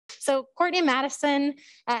So Courtney Mattison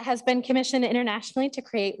has been commissioned internationally to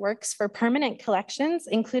create works for permanent collections,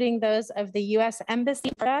 including those of the U.S.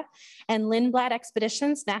 Embassy and Lindblad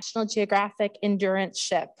Expeditions National Geographic Endurance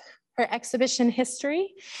Ship. Her exhibition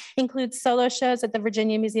history includes solo shows at the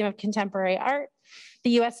Virginia Museum of Contemporary Art,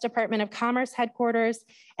 the U.S. Department of Commerce headquarters,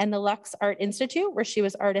 and the Lux Art Institute, where she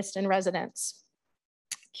was artist in residence.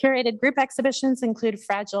 Curated group exhibitions include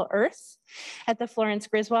Fragile Earth at the Florence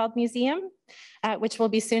Griswold Museum, which will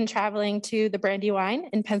be soon traveling to the Brandywine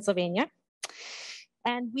in Pennsylvania,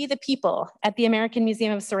 and We the People at the American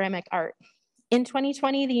Museum of Ceramic Art. In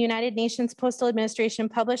 2020, the United Nations Postal Administration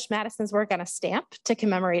published Mattison's work on a stamp to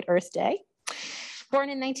commemorate Earth Day. Born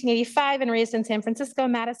in 1985 and raised in San Francisco,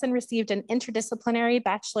 Mattison received an interdisciplinary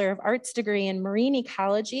Bachelor of Arts degree in marine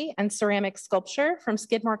ecology and ceramic sculpture from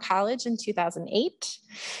Skidmore College in 2008,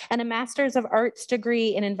 and a Master's of Arts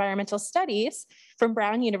degree in environmental studies from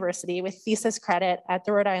Brown University with thesis credit at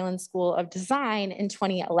the Rhode Island School of Design in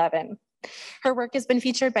 2011. Her work has been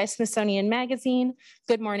featured by Smithsonian Magazine,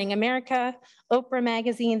 Good Morning America, Oprah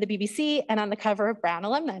Magazine, the BBC, and on the cover of Brown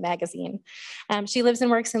Alumni Magazine. She lives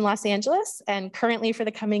and works in Los Angeles and currently for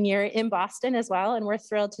the coming year in Boston as well. And we're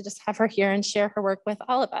thrilled to just have her here and share her work with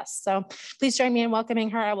all of us. So please join me in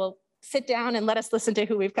welcoming her. I will sit down and let us listen to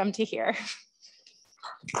who we've come to hear.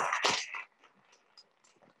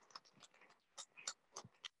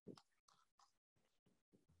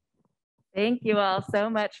 Thank you all so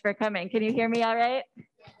much for coming. Can you hear me all right?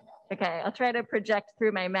 Okay, I'll try to project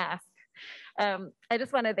through my mask. I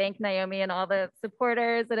just want to thank Naomi and all the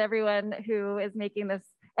supporters and everyone who is making this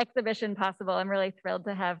exhibition possible. I'm really thrilled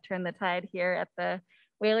to have Turn the Tide here at the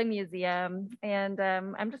Whalen Museum. And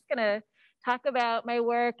I'm just gonna talk about my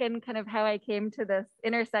work and kind of how I came to this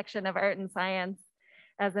intersection of art and science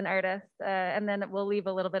as an artist. And then we'll leave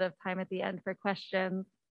a little bit of time at the end for questions.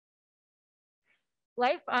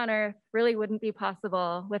 Life on Earth really wouldn't be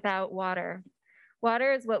possible without water.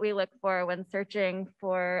 Water is what we look for when searching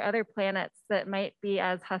for other planets that might be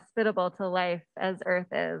as hospitable to life as Earth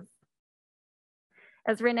is.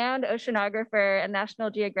 As renowned oceanographer and National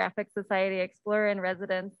Geographic Society Explorer in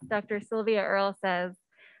Residence, Dr. Sylvia Earle says,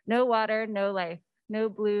 "No water, no life, no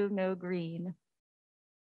blue, no green."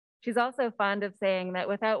 She's also fond of saying that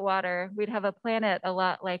without water, we'd have a planet a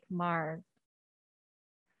lot like Mars.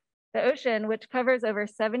 The ocean, which covers over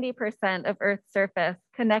 70% of Earth's surface,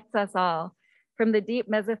 connects us all, from the deep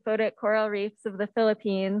mesophotic coral reefs of the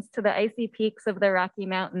Philippines to the icy peaks of the Rocky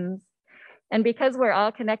Mountains. And because we're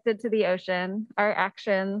all connected to the ocean, our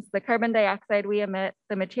actions, the carbon dioxide we emit,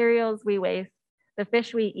 the materials we waste, the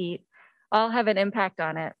fish we eat, all have an impact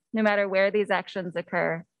on it, no matter where these actions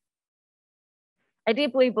occur. I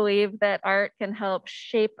deeply believe that art can help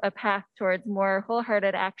shape a path towards more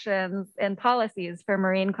wholehearted actions and policies for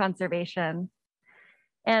marine conservation.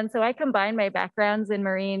 And so I combine my backgrounds in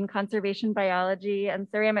marine conservation biology and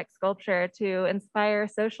ceramic sculpture to inspire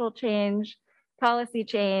social change, policy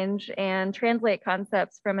change, and translate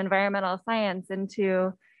concepts from environmental science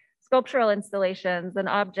into sculptural installations and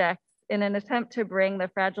objects in an attempt to bring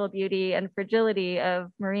the fragile beauty and fragility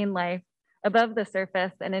of marine life above the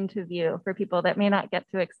surface and into view for people that may not get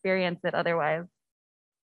to experience it otherwise.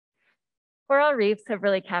 Coral reefs have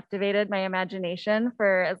really captivated my imagination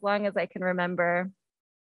for as long as I can remember.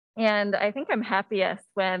 And I think I'm happiest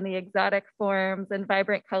when the exotic forms and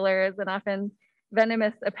vibrant colors and often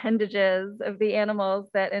venomous appendages of the animals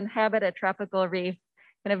that inhabit a tropical reef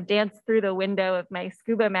kind of dance through the window of my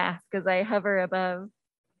scuba mask as I hover above,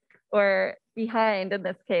 or behind in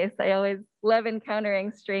this case. I always love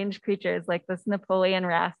encountering strange creatures like this Napoleon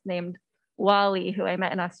wrasse named Wally, who I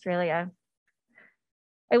met in Australia.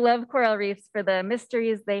 I love coral reefs for the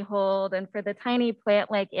mysteries they hold and for the tiny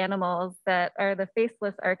plant-like animals that are the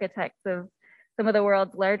faceless architects of some of the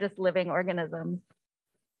world's largest living organisms.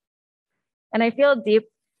 And I feel deep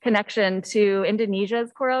connection to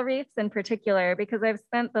Indonesia's coral reefs in particular, because I've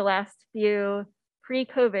spent the last few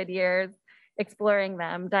pre-COVID years exploring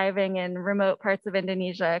them, diving in remote parts of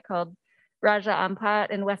Indonesia called Raja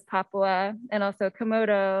Ampat in West Papua, and also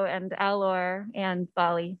Komodo and Alor and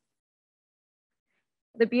Bali.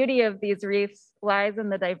 The beauty of these reefs lies in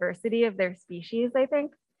the diversity of their species, I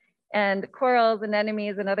think. And corals,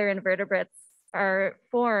 anemones, and other invertebrates are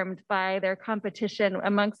formed by their competition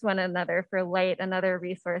amongst one another for light and other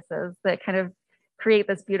resources that kind of create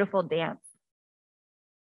this beautiful dance.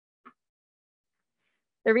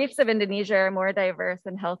 The reefs of Indonesia are more diverse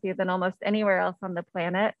and healthy than almost anywhere else on the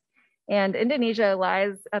planet. And Indonesia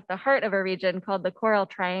lies at the heart of a region called the Coral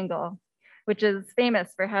Triangle, which is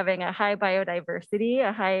famous for having a high biodiversity,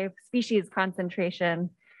 a high species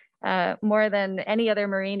concentration, more than any other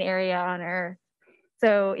marine area on Earth.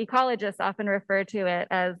 So ecologists often refer to it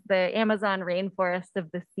as the Amazon rainforest of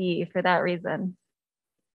the sea for that reason.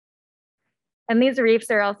 And these reefs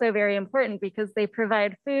are also very important because they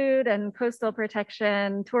provide food and coastal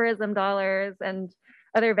protection, tourism dollars, and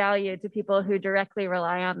other value to people who directly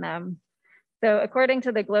rely on them. So according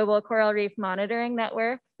to the Global Coral Reef Monitoring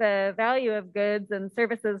Network, the value of goods and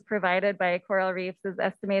services provided by coral reefs is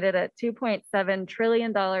estimated at $2.7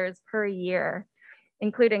 trillion per year,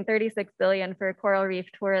 including $36 billion for coral reef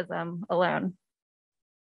tourism alone.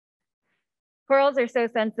 Corals are so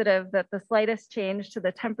sensitive that the slightest change to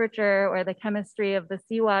the temperature or the chemistry of the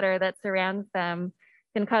seawater that surrounds them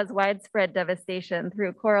can cause widespread devastation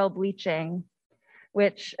through coral bleaching,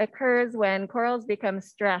 which occurs when corals become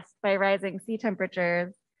stressed by rising sea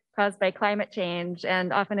temperatures caused by climate change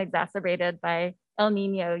and often exacerbated by El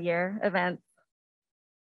Nino year events.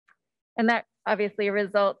 And that obviously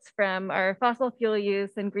results from our fossil fuel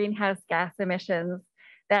use and greenhouse gas emissions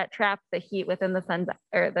that trap the heat within the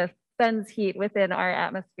sun's heat within our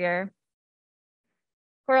atmosphere.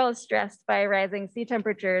 Corals stressed by rising sea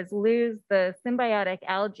temperatures lose the symbiotic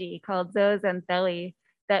algae called zooxanthellae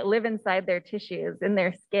that live inside their tissues, in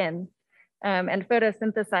their skin, and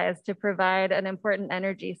photosynthesize to provide an important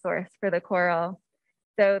energy source for the coral.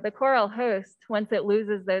 So the coral host, once it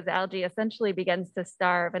loses those algae, essentially begins to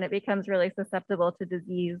starve and it becomes really susceptible to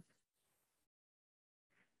disease.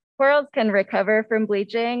 Corals can recover from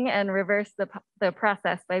bleaching and reverse the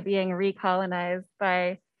process by being recolonized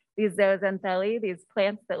by these zooxanthellae, these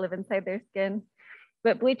plants that live inside their skin.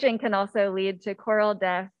 But bleaching can also lead to coral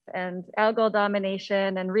death and algal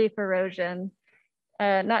domination and reef erosion,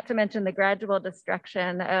 not to mention the gradual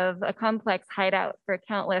destruction of a complex hideout for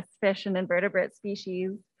countless fish and invertebrate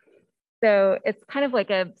species. So it's kind of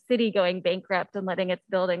like a city going bankrupt and letting its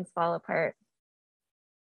buildings fall apart.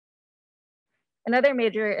 Another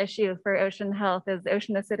major issue for ocean health is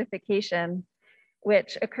ocean acidification,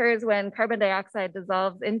 which occurs when carbon dioxide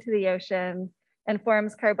dissolves into the ocean and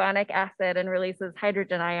forms carbonic acid and releases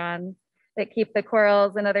hydrogen ions that keep the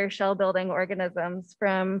corals and other shell-building organisms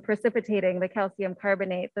from precipitating the calcium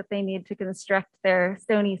carbonate that they need to construct their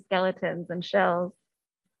stony skeletons and shells.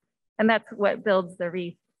 And that's what builds the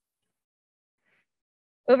reef.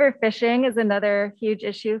 Overfishing is another huge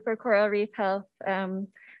issue for coral reef health.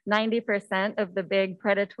 90% of the big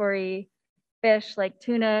predatory fish like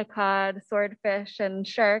tuna, cod, swordfish, and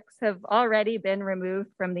sharks have already been removed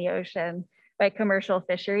from the ocean by commercial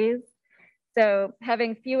fisheries. So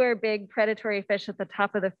having fewer big predatory fish at the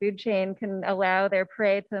top of the food chain can allow their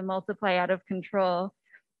prey to multiply out of control.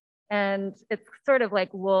 And it's sort of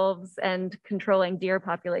like wolves and controlling deer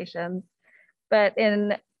populations. But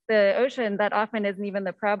in the ocean, that often isn't even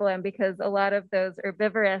the problem because a lot of those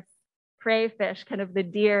herbivorous prey fish, kind of the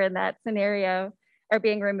deer in that scenario, are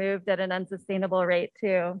being removed at an unsustainable rate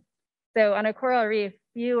too. So on a coral reef,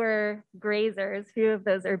 fewer grazers, few of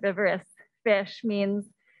those herbivorous fish means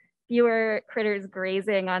fewer critters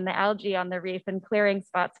grazing on the algae on the reef and clearing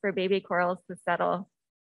spots for baby corals to settle.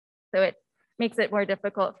 So it makes it more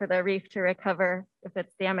difficult for the reef to recover if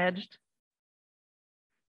it's damaged.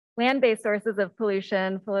 Land-based sources of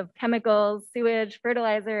pollution full of chemicals, sewage,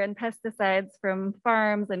 fertilizer, and pesticides from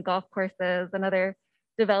farms and golf courses and other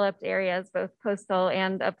developed areas, both coastal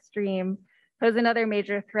and upstream, pose another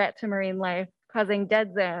major threat to marine life, causing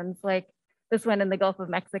dead zones like this one in the Gulf of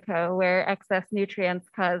Mexico, where excess nutrients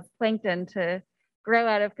cause plankton to grow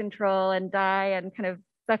out of control and die and kind of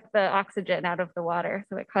suck the oxygen out of the water.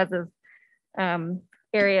 So it causes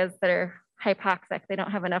areas that are hypoxic. They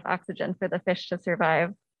don't have enough oxygen for the fish to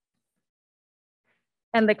survive.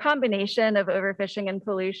 And the combination of overfishing and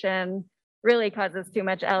pollution really causes too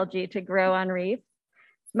much algae to grow on reefs,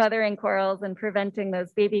 smothering corals and preventing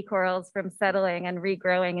those baby corals from settling and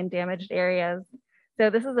regrowing in damaged areas. So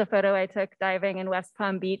this is a photo I took diving in West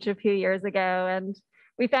Palm Beach a few years ago, and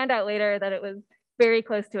we found out later that it was very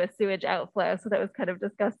close to a sewage outflow, so that was kind of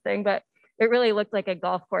disgusting, but it really looked like a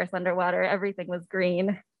golf course underwater. Everything was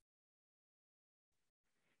green.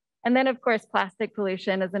 And then, of course, plastic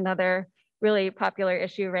pollution is another really popular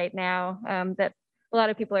issue right now that a lot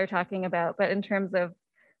of people are talking about, but in terms of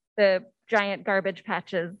the giant garbage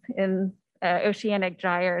patches in oceanic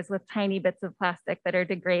gyres with tiny bits of plastic that are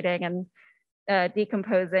degrading and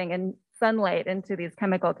decomposing in sunlight into these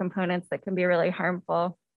chemical components that can be really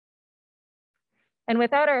harmful. And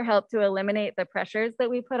without our help to eliminate the pressures that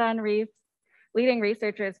we put on reefs, leading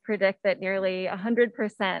researchers predict that nearly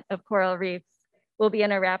 100% of coral reefs will be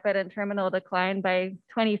in a rapid and terminal decline by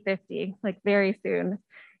 2050, like very soon.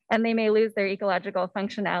 And they may lose their ecological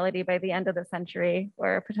functionality by the end of the century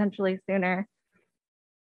or potentially sooner.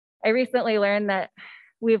 I recently learned that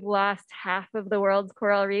we've lost half of the world's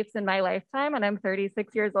coral reefs in my lifetime, and I'm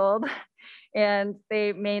 36 years old, and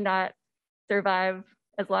they may not survive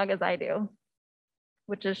as long as I do,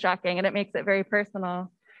 which is shocking, and it makes it very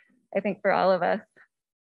personal, I think, for all of us.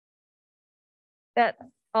 That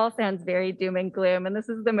all sounds very doom and gloom, and this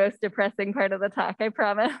is the most depressing part of the talk, I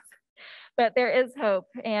promise. But there is hope,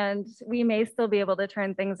 and we may still be able to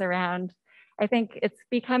turn things around. I think it's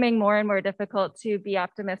becoming more and more difficult to be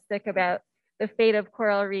optimistic about the fate of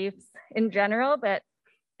coral reefs in general, but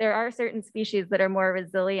there are certain species that are more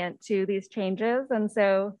resilient to these changes. And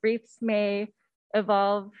so reefs may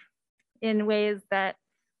evolve in ways that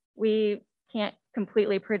we can't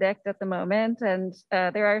completely predict at the moment. And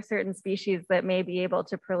there are certain species that may be able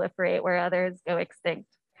to proliferate where others go extinct.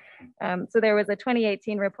 So there was a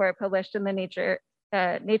 2018 report published in the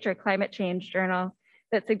Nature Climate Change Journal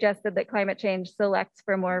that suggested that climate change selects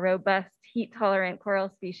for more robust, heat-tolerant coral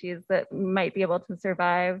species that might be able to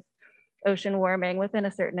survive ocean warming within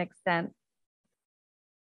a certain extent.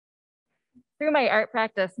 Through my art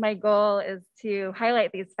practice, my goal is to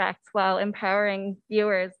highlight these facts while empowering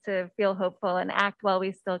viewers to feel hopeful and act while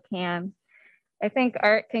we still can. I think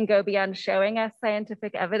art can go beyond showing us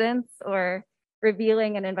scientific evidence or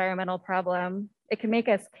revealing an environmental problem. It can make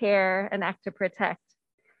us care and act to protect.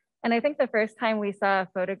 And I think the first time we saw a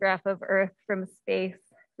photograph of Earth from space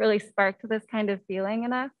really sparked this kind of feeling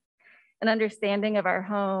in us, an understanding of our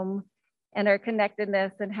home and our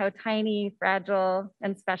connectedness and how tiny, fragile,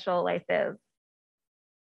 and special life is.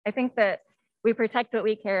 I think that we protect what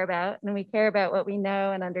we care about, and we care about what we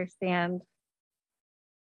know and understand.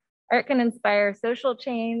 Art can inspire social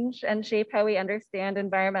change and shape how we understand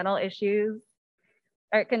environmental issues.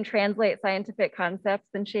 Art can translate scientific concepts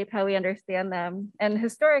and shape how we understand them. And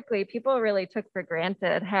historically, people really took for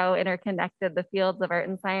granted how interconnected the fields of art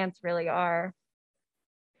and science really are.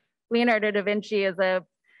 Leonardo da Vinci is an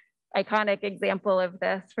iconic example of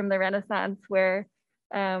this from the Renaissance, where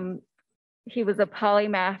he was a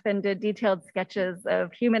polymath and did detailed sketches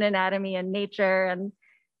of human anatomy and nature,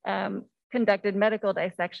 and conducted medical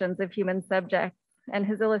dissections of human subjects. And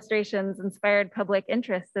his illustrations inspired public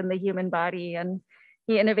interest in the human body, and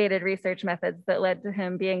he innovated research methods that led to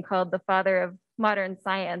him being called the father of modern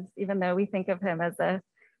science, even though we think of him as a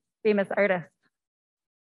famous artist.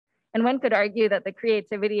 And one could argue that the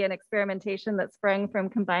creativity and experimentation that sprung from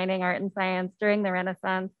combining art and science during the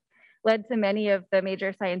Renaissance led to many of the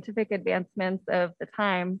major scientific advancements of the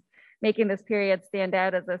time, making this period stand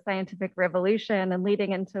out as a scientific revolution and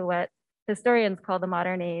leading into what historians call the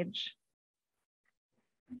modern age.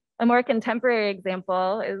 A more contemporary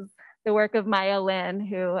example is the work of Maya Lin,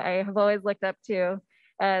 who I have always looked up to.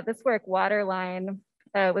 This work, Waterline,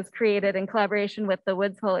 was created in collaboration with the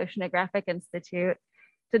Woods Hole Oceanographic Institute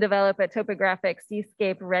to develop a topographic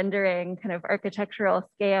seascape rendering kind of architectural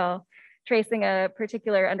scale, tracing a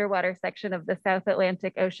particular underwater section of the South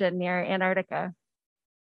Atlantic Ocean near Antarctica.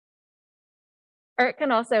 Art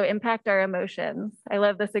can also impact our emotions. I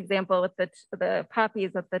love this example with the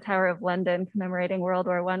poppies at the Tower of London commemorating World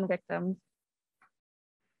War I victims.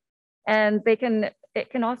 And it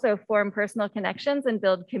can also form personal connections and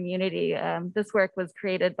build community. This work was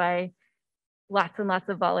created by lots and lots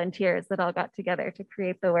of volunteers that all got together to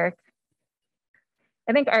create the work.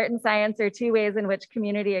 I think art and science are two ways in which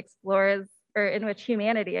humanity explores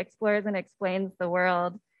and explains the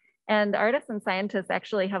world. And artists and scientists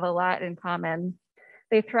actually have a lot in common.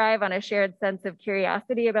 They thrive on a shared sense of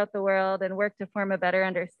curiosity about the world and work to form a better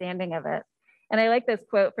understanding of it. And I like this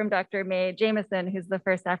quote from Dr. Mae Jemison, who's the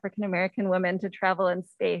first African-American woman to travel in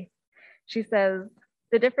space. She says,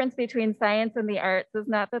 "The difference between science and the arts is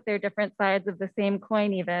not that they're different sides of the same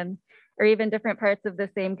coin even, or even different parts of the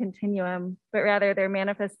same continuum, but rather they're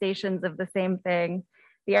manifestations of the same thing.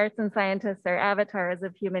 The arts and scientists are avatars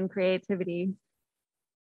of human creativity."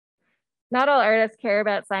 Not all artists care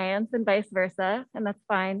about science and vice versa, and that's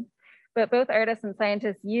fine. But both artists and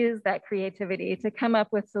scientists use that creativity to come up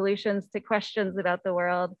with solutions to questions about the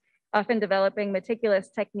world, often developing meticulous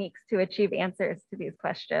techniques to achieve answers to these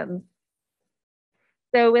questions.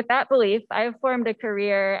 So with that belief, I've formed a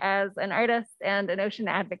career as an artist and an ocean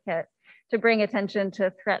advocate to bring attention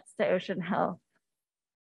to threats to ocean health.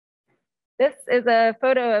 This is a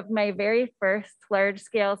photo of my very first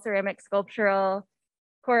large-scale ceramic sculptural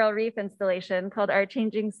coral reef installation called Our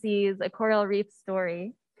Changing Seas, A Coral Reef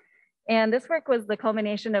Story. And this work was the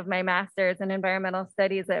culmination of my master's in environmental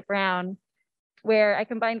studies at Brown, where I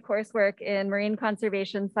combined coursework in marine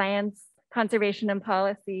conservation science, conservation and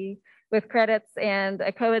policy, with credits and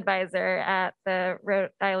a co-advisor at the Rhode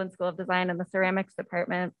Island School of Design in the ceramics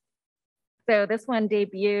department. So this one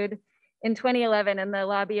debuted in 2011 in the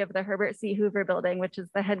lobby of the Herbert C. Hoover building, which is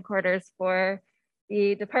the headquarters for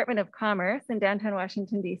the Department of Commerce in downtown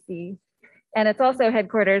Washington, DC. And it's also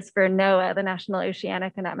headquarters for NOAA, the National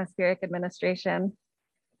Oceanic and Atmospheric Administration.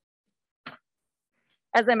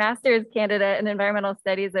 As a master's candidate in environmental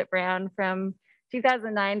studies at Brown from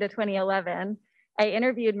 2009 to 2011, I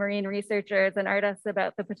interviewed marine researchers and artists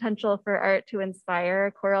about the potential for art to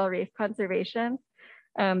inspire coral reef conservation.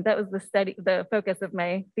 That was the focus of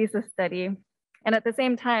my thesis study. And at the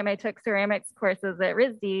same time, I took ceramics courses at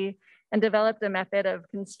RISD and developed a method of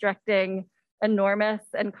constructing enormous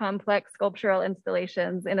and complex sculptural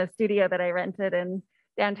installations in a studio that I rented in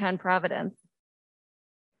downtown Providence.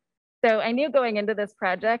 So I knew going into this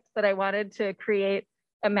project that I wanted to create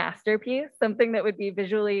a masterpiece, something that would be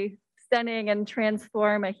visually stunning and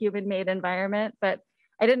transform a human-made environment, but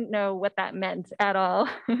I didn't know what that meant at all,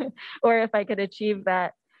 or if I could achieve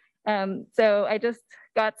that. So I just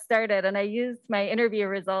got started, and I used my interview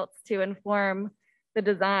results to inform the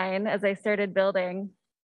design as I started building,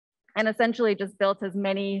 and essentially just built as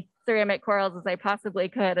many ceramic corals as I possibly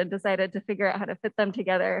could and decided to figure out how to fit them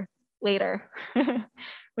together later,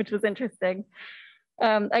 which was interesting.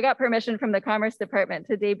 I got permission from the Commerce Department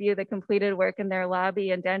to debut the completed work in their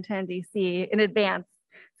lobby in downtown DC in advance.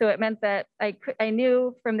 So it meant that I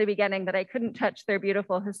knew from the beginning that I couldn't touch their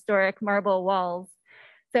beautiful historic marble walls.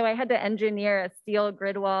 So I had to engineer a steel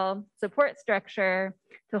grid wall support structure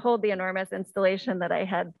to hold the enormous installation that I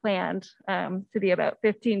had planned to be about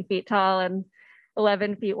 15 feet tall and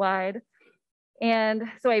 11 feet wide. And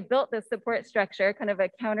so I built this support structure, kind of a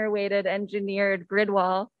counterweighted engineered grid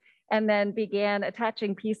wall, and then began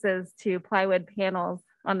attaching pieces to plywood panels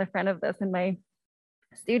on the front of this in my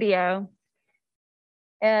studio.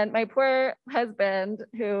 And my poor husband,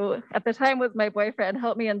 who at the time was my boyfriend,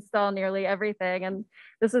 helped me install nearly everything. And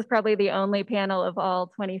this was probably the only panel of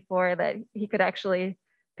all 24 that he could actually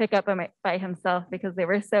pick up by himself because they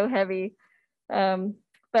were so heavy.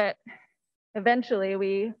 But eventually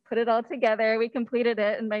we put it all together. We completed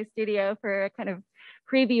it in my studio for a kind of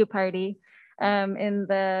preview party in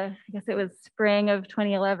I guess it was spring of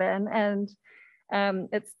 2011. And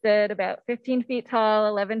it stood about 15 feet tall,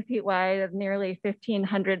 11 feet wide, of nearly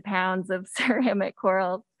 1,500 pounds of ceramic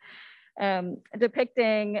corals,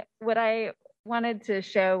 depicting what I wanted to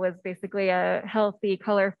show was basically a healthy,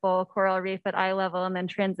 colorful coral reef at eye level, and then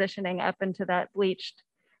transitioning up into that bleached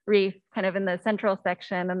reef kind of in the central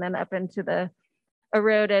section, and then up into the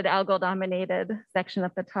eroded, algal-dominated section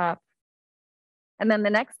at the top. And then the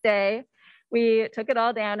next day, we took it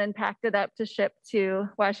all down and packed it up to ship to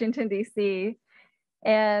Washington, DC.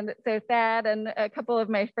 And so Thad and a couple of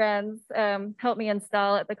my friends helped me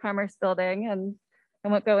install at the Commerce Building. And I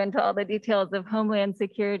won't go into all the details of Homeland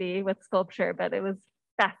Security with sculpture, but it was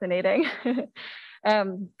fascinating.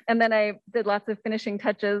 And then I did lots of finishing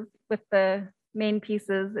touches with the main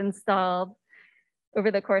pieces installed over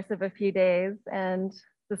the course of a few days. And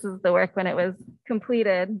this is the work when it was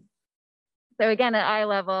completed. So again, at eye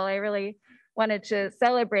level, I really wanted to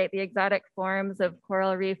celebrate the exotic forms of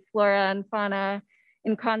coral reef flora and fauna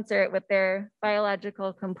in concert with their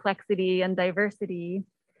biological complexity and diversity.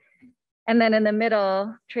 And then in the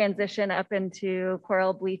middle, transition up into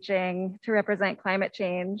coral bleaching to represent climate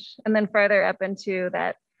change, and then further up into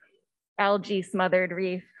that algae smothered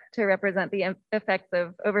reef to represent the effects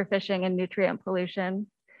of overfishing and nutrient pollution.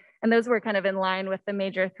 And those were kind of in line with the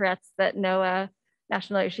major threats that NOAA,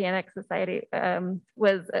 National Oceanic Society,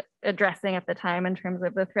 was addressing at the time in terms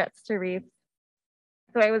of the threats to reefs.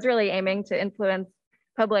 So I was really aiming to influence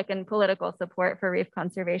public and political support for reef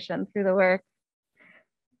conservation through the work.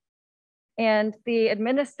 And the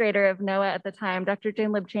administrator of NOAA at the time, Dr. Jane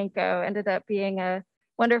Lubchenco, ended up being a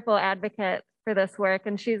wonderful advocate for this work.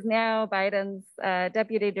 And she's now Biden's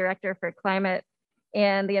Deputy Director for Climate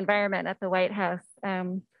and the Environment at the White House.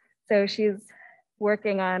 So she's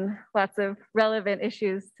working on lots of relevant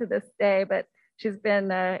issues to this day, but she's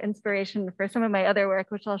been inspiration for some of my other work,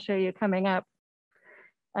 which I'll show you coming up.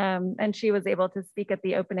 And she was able to speak at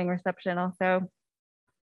the opening reception also.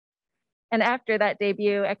 And after that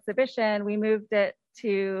debut exhibition, we moved it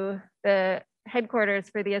to the headquarters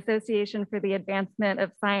for the Association for the Advancement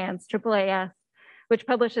of Science, AAAS, which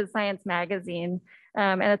publishes Science Magazine.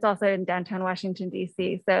 And it's also in downtown Washington,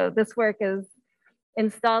 DC. So this work is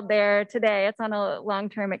installed there today. It's on a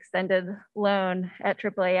long-term extended loan at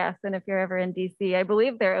AAAS. And if you're ever in DC, I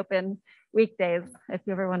believe they're open weekdays if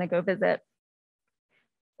you ever want to go visit.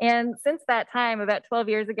 And since that time, about 12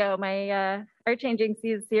 years ago, my Art Changing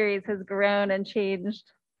Seas series has grown and changed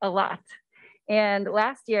a lot. And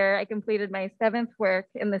last year, I completed my 7th work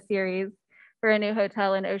in the series for a new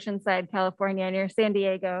hotel in Oceanside, California, near San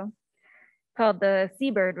Diego. called the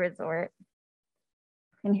Seabird Resort.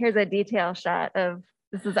 And here's a detail shot of,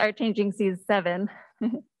 this is Art Changing Seas 7.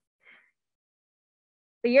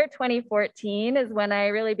 The year 2014 is when I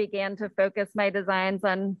really began to focus my designs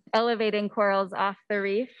on elevating corals off the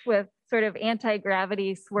reef with sort of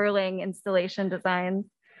anti-gravity swirling installation designs.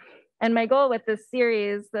 And my goal with this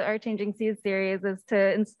series, the Art Changing Seas series, is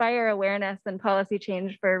to inspire awareness and policy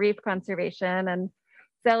change for reef conservation and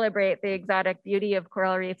celebrate the exotic beauty of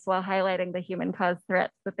coral reefs while highlighting the human-caused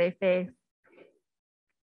threats that they face.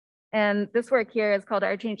 And this work here is called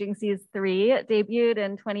Art Changing Seas 3. It debuted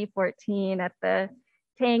in 2014 at the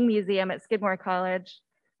Tang Museum at Skidmore College,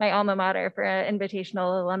 my alma mater, for an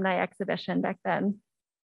invitational alumni exhibition back then.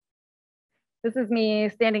 This is me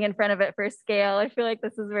standing in front of it for scale. I feel like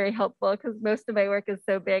this is very helpful because most of my work is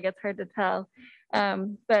so big, it's hard to tell.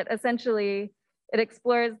 But essentially, it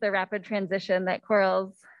explores the rapid transition that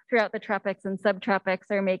corals throughout the tropics and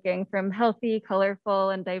subtropics are making from healthy,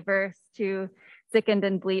 colorful, and diverse to sickened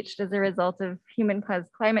and bleached as a result of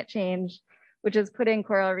human-caused climate change, which is putting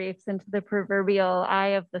coral reefs into the proverbial eye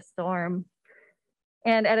of the storm.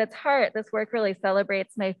 And at its heart, this work really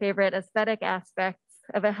celebrates my favorite aesthetic aspects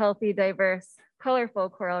of a healthy, diverse, colorful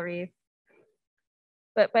coral reef.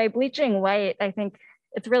 But by bleaching white, I think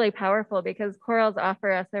it's really powerful because corals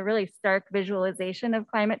offer us a really stark visualization of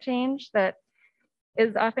climate change that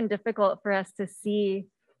is often difficult for us to see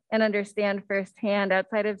and understand firsthand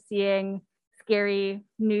outside of seeing scary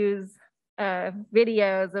news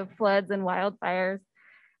videos of floods and wildfires.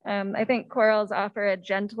 I think corals offer a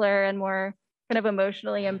gentler and more kind of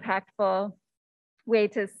emotionally impactful way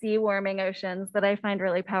to see warming oceans that I find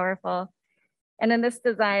really powerful. And in this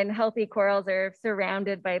design, healthy corals are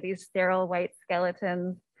surrounded by these sterile white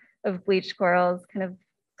skeletons of bleached corals, kind of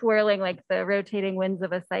swirling like the rotating winds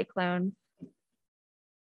of a cyclone.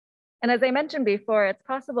 And as I mentioned before, it's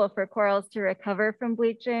possible for corals to recover from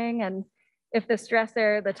bleaching. And if the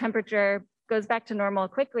stressor, the temperature, goes back to normal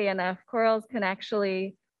quickly enough, corals can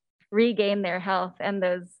actually regain their health and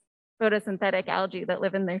those photosynthetic algae that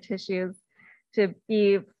live in their tissues to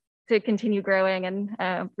continue growing and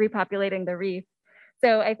repopulating the reef.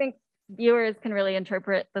 So I think viewers can really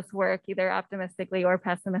interpret this work either optimistically or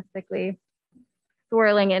pessimistically,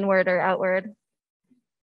 swirling inward or outward.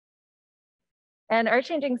 And Art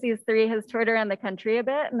Changing Seas 3 has toured around the country a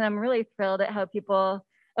bit, and I'm really thrilled at how people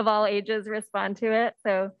of all ages respond to it.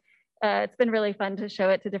 So it's been really fun to show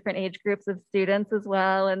it to different age groups of students as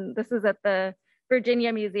well. And this is at the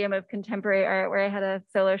Virginia Museum of Contemporary Art, where I had a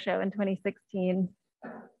solo show in 2016.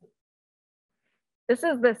 This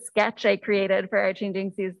is the sketch I created for Art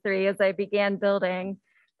Changing Seas 3 as I began building.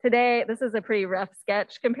 Today, this is a pretty rough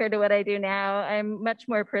sketch compared to what I do now. I'm much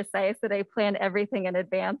more precise that I plan everything in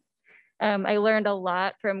advance. I learned a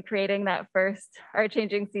lot from creating that first Art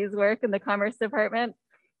Changing Seas work in the Commerce Department.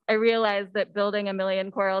 I realized that building 1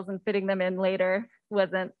 million corals and fitting them in later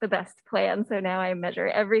wasn't the best plan. So now I measure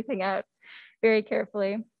everything out very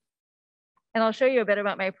carefully. And I'll show you a bit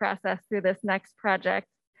about my process through this next project.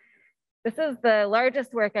 This is the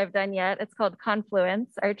largest work I've done yet. It's called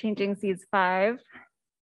Confluence, Art Changing Seas 5.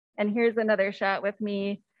 And here's another shot with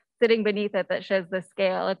me sitting beneath it that shows the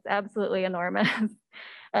scale. It's absolutely enormous.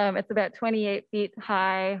 It's about 28 feet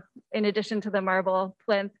high, in addition to the marble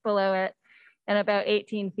plinth below it, and about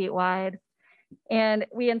 18 feet wide. And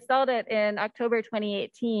we installed it in October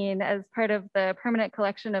 2018 as part of the permanent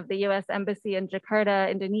collection of the US Embassy in Jakarta,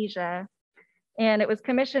 Indonesia. And it was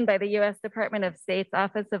commissioned by the US Department of State's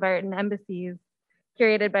Office of Art and Embassies,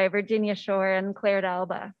 curated by Virginia Shore and Claire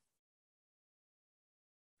D'Alba.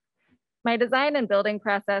 My design and building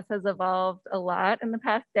process has evolved a lot in the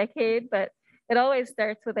past decade, but it always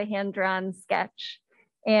starts with a hand-drawn sketch.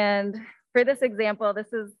 And for this example,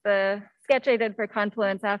 this is the sketch I did for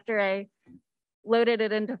Confluence after I loaded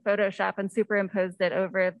it into Photoshop and superimposed it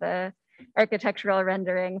over the architectural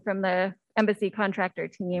rendering from the embassy contractor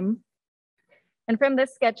team. And from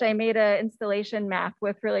this sketch, I made an installation map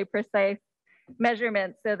with really precise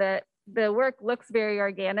measurements so that the work looks very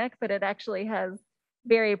organic, but it actually has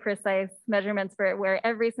very precise measurements for where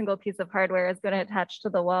every single piece of hardware is going to attach to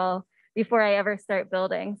the wall before I ever start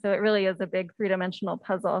building. So it really is a big three-dimensional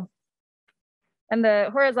puzzle. And the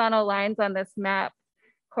horizontal lines on this map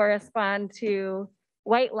correspond to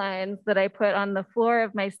white lines that I put on the floor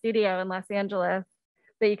of my studio in Los Angeles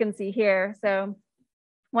that you can see here. So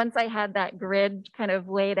once I had that grid kind of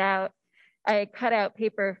laid out, I cut out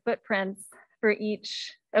paper footprints for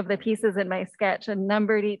each of the pieces in my sketch and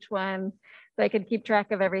numbered each one so I could keep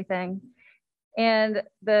track of everything. And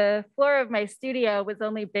the floor of my studio was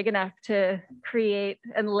only big enough to create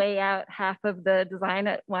and lay out half of the design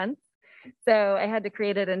at once. So I had to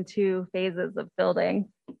create it in 2 phases of building.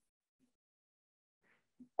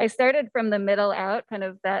 I started from the middle out, kind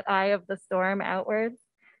of that eye of the storm outwards.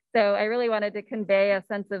 So I really wanted to convey a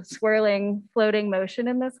sense of swirling, floating motion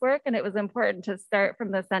in this work. And it was important to start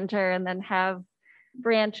from the center and then have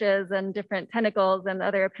branches and different tentacles and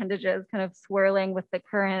other appendages kind of swirling with the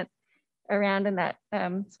current around in that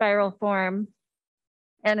spiral form.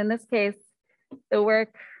 And in this case, the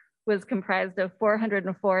work was comprised of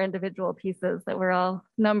 404 individual pieces that were all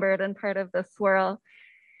numbered and part of the swirl.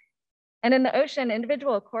 And in the ocean,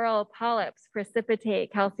 individual coral polyps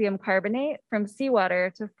precipitate calcium carbonate from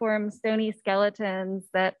seawater to form stony skeletons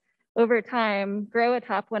that over time grow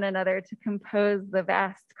atop one another to compose the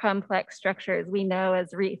vast complex structures we know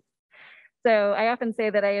as reefs. So I often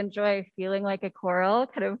say that I enjoy feeling like a coral,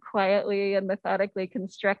 kind of quietly and methodically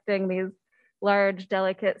constructing these large,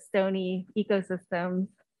 delicate, stony ecosystems.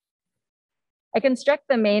 I construct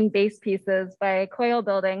the main base pieces by coil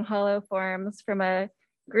building hollow forms from a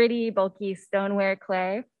gritty, bulky stoneware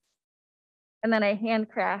clay. And then I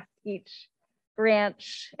handcraft each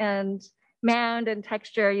branch and mound and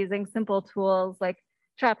texture using simple tools like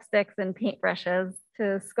chopsticks and paintbrushes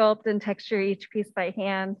to sculpt and texture each piece by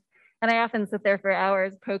hand. And I often sit there for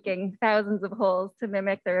hours poking thousands of holes to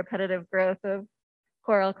mimic the repetitive growth of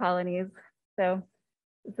coral colonies. So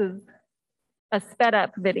this is a sped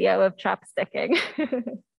up video of chopsticking.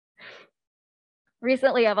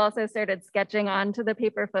 Recently, I've also started sketching onto the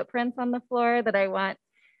paper footprints on the floor that I want,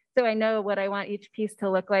 so I know what I want each piece to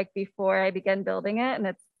look like before I begin building it. And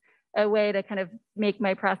it's a way to kind of make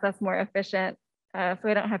my process more efficient so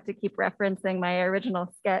I don't have to keep referencing my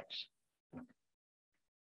original sketch.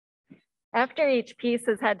 After each piece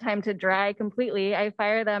has had time to dry completely, I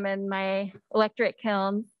fire them in my electric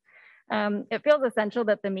kilns. It feels essential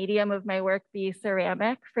that the medium of my work be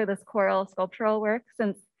ceramic for this coral sculptural work,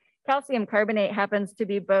 since calcium carbonate happens to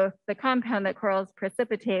be both the compound that corals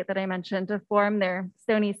precipitate that I mentioned to form their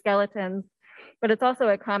stony skeletons, but it's also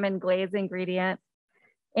a common glaze ingredient.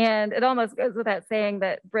 And it almost goes without saying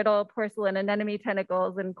that brittle porcelain anemone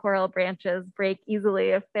tentacles and coral branches break easily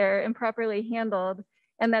if they're improperly handled.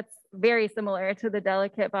 And that's very similar to the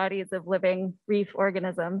delicate bodies of living reef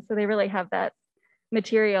organisms. So they really have that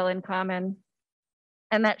material in common.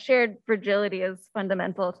 And that shared fragility is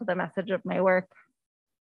fundamental to the message of my work.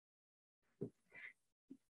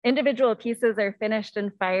 Individual pieces are finished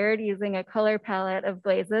and fired using a color palette of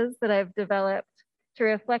glazes that I've developed to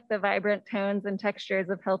reflect the vibrant tones and textures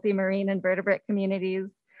of healthy marine invertebrate communities,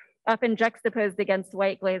 often juxtaposed against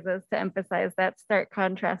white glazes to emphasize that stark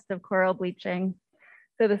contrast of coral bleaching.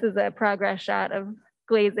 So this is a progress shot of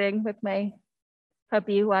glazing with my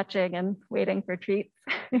puppy watching and waiting for treats.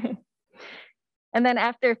 And then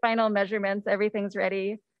after final measurements, everything's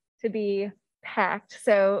ready to be packed.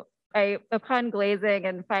 So upon glazing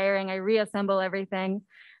and firing, I reassemble everything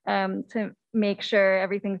to make sure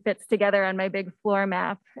everything fits together on my big floor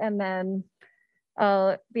map. And then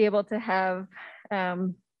I'll be able to have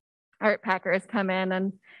art packers come in.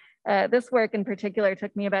 And this work in particular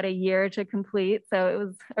took me about a year to complete. So it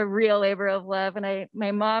was a real labor of love. And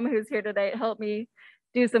my mom, who's here tonight, helped me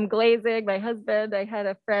do some glazing. My husband, I had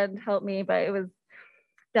a friend help me, but it was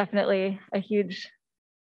definitely a huge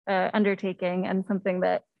undertaking and something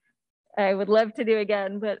that I would love to do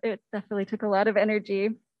again, but it definitely took a lot of energy.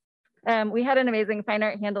 We had an amazing fine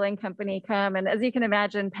art handling company come, and as you can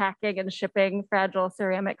imagine, packing and shipping fragile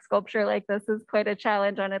ceramic sculpture like this is quite a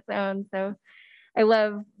challenge on its own. So I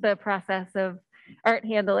love the process of art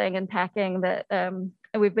handling and packing that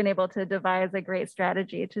we've been able to devise a great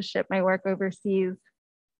strategy to ship my work overseas.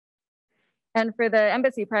 And for the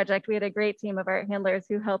embassy project, we had a great team of art handlers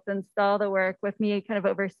who helped install the work with me kind of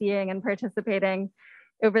overseeing and participating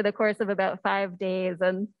over the course of about 5 days.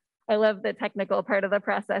 And I love the technical part of the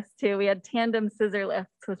process too. We had tandem scissor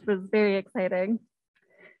lifts, which was very exciting.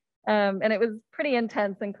 And it was pretty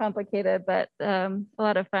intense and complicated, but a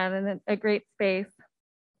lot of fun and a great space.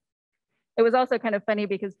 It was also kind of funny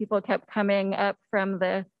because people kept coming up from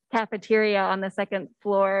the cafeteria on the second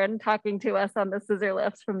floor and talking to us on the scissor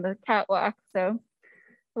lifts from the catwalk. So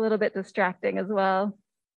a little bit distracting as well.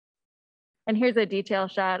 And here's a detail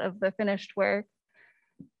shot of the finished work.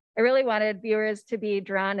 I really wanted viewers to be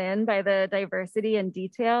drawn in by the diversity and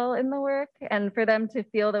detail in the work, and for them to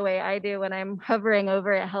feel the way I do when I'm hovering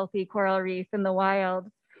over a healthy coral reef in the wild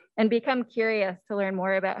and become curious to learn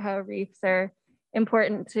more about how reefs are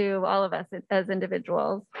important to all of us as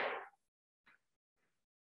individuals.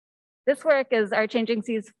 This work is Our Changing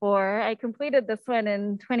Seas 4. I completed this one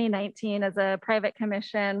in 2019 as a private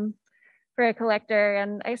commission for a collector,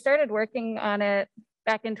 and I started working on it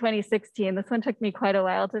back in 2016. This one took me quite a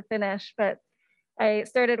while to finish, but I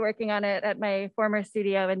started working on it at my former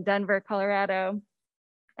studio in Denver, Colorado,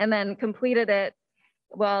 and then completed it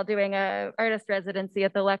while doing an artist residency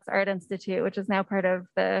at the Lux Art Institute, which is now part of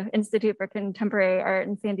the Institute for Contemporary Art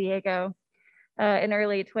in San Diego in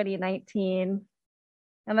early 2019.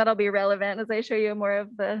 And that'll be relevant as I show you more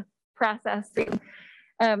of the process.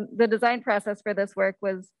 The design process for this work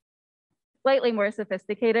was slightly more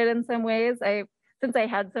sophisticated in some ways. Since I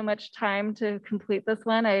had so much time to complete this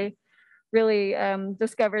one, I really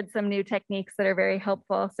discovered some new techniques that are very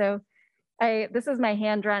helpful. So this is my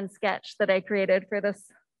hand-drawn sketch that I created for this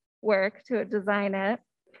work to design it.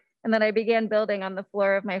 And then I began building on the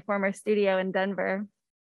floor of my former studio in Denver.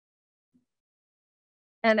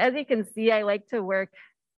 And as you can see, I like to work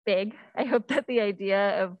big. I hope that the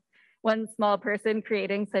idea of one small person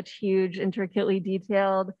creating such huge, intricately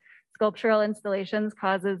detailed sculptural installations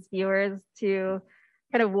causes viewers to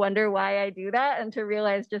kind of wonder why I do that and to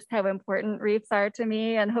realize just how important reefs are to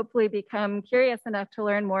me, and hopefully become curious enough to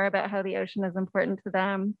learn more about how the ocean is important to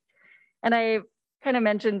them. And I kind of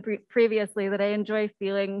mentioned previously that I enjoy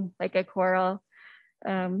feeling like a coral,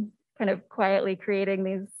 kind of quietly creating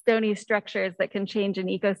these stony structures that can change an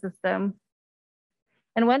ecosystem.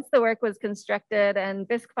 And once the work was constructed and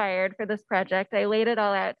bisque fired for this project, I laid it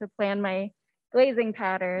all out to plan my glazing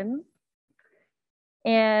patterns.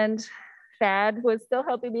 And Thad was still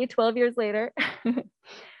helping me 12 years later.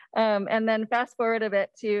 And then fast forward a bit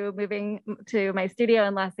to moving to my studio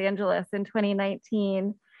in Los Angeles in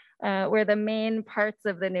 2019, where the main parts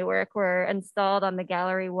of the new work were installed on the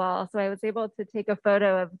gallery wall. So I was able to take a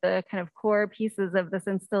photo of the kind of core pieces of this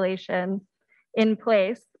installation in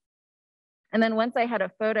place. And then once I had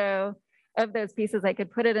a photo of those pieces, I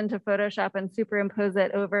could put it into Photoshop and superimpose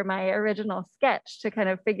it over my original sketch to kind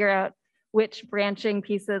of figure out which branching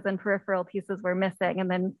pieces and peripheral pieces were missing, and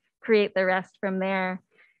then create the rest from there.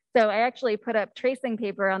 So I actually put up tracing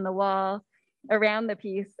paper on the wall around the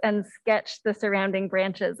piece and sketched the surrounding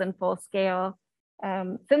branches in full scale.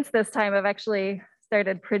 Since this time, I've actually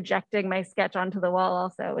started projecting my sketch onto the wall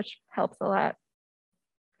also, which helps a lot.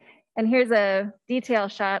 And here's a detail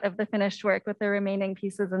shot of the finished work with the remaining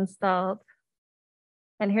pieces installed.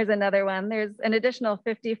 And here's another one. There's an additional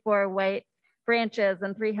 54 white branches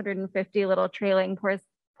and 350 little trailing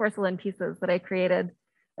porcelain pieces that I created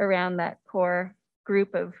around that core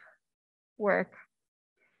group of work.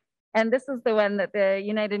 And this is the one that the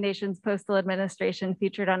United Nations Postal Administration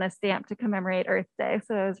featured on a stamp to commemorate Earth Day.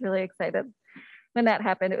 So I was really excited when that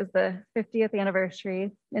happened. It was the 50th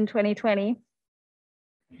anniversary in 2020.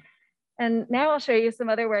 And now I'll show you some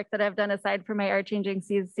other work that I've done aside from my Art Changing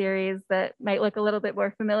Seas series that might look a little bit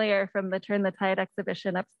more familiar from the Turn the Tide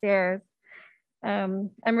exhibition upstairs.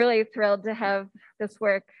 I'm really thrilled to have this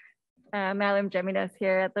work, Malum Geminos,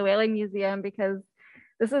 here at the Whaling Museum, because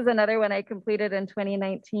this is another one I completed in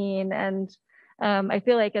 2019. And I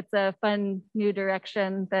feel like it's a fun new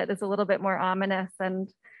direction that is a little bit more ominous. And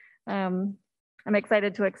I'm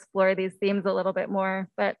excited to explore these themes a little bit more.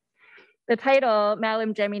 But the title,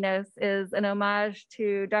 Malum Geminos, is an homage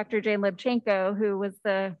to Dr. Jane Lubchenco, who was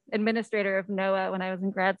the administrator of NOAA when I was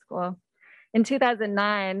in grad school. In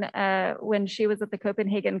 2009, when she was at the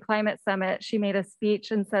Copenhagen Climate Summit, she made a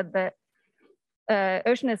speech and said that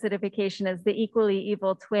ocean acidification is the equally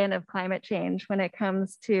evil twin of climate change when it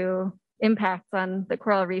comes to impacts on the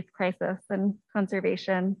coral reef crisis and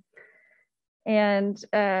conservation. And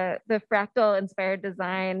the fractal inspired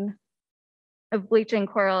design of bleaching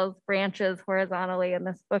corals branches horizontally in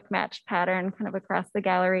this book matched pattern kind of across the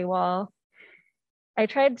gallery wall. I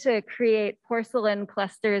tried to create porcelain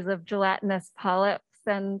clusters of gelatinous polyps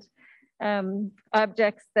and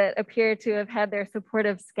objects that appear to have had their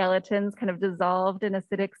supportive skeletons kind of dissolved in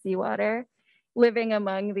acidic seawater, living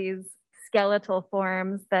among these skeletal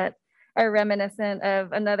forms that are reminiscent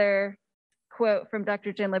of another quote from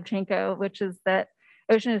Dr. Jane Lubchenco, which is that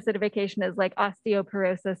ocean acidification is like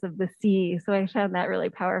osteoporosis of the sea. So I found that really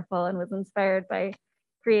powerful and was inspired by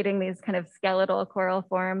creating these kind of skeletal coral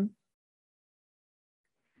forms.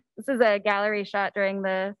 This is a gallery shot during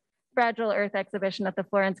the Fragile Earth exhibition at the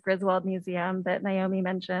Florence Griswold Museum that Naomi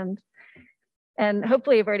mentioned. And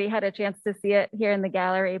hopefully you've already had a chance to see it here in the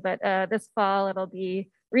gallery, but this fall it'll be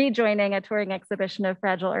rejoining a touring exhibition of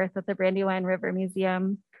Fragile Earth at the Brandywine River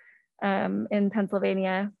Museum in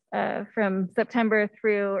Pennsylvania from September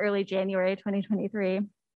through early January 2023.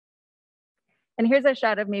 And here's a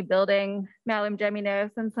shot of me building Malum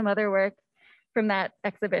Geminos and some other work from that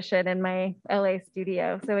exhibition in my LA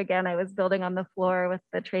studio. So again, I was building on the floor with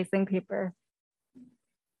the tracing paper.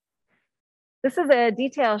 This is a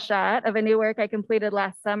detail shot of a new work I completed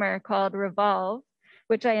last summer called Revolve,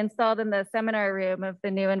 which I installed in the seminar room of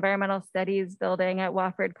the new Environmental Studies building at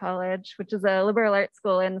Wofford College, which is a liberal arts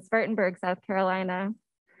school in Spartanburg, South Carolina.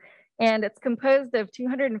 And it's composed of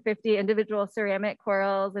 250 individual ceramic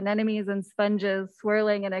corals, anemones, and sponges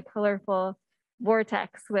swirling in a colorful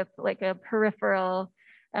vortex with like a peripheral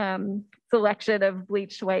selection of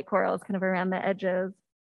bleached white corals kind of around the edges.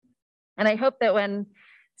 And I hope that when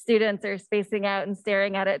students are spacing out and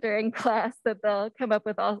staring at it during class, that they'll come up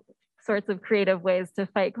with all sorts of creative ways to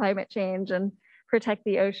fight climate change and protect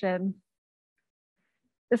the ocean.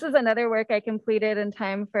 This is another work I completed in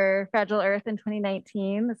time for Fragile Earth in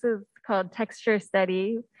 2019. This is called Texture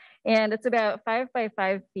Study, and it's about 5 by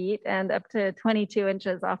 5 feet and up to 22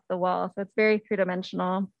 inches off the wall. So it's very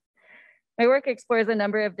three-dimensional. My work explores a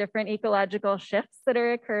number of different ecological shifts that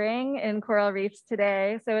are occurring in coral reefs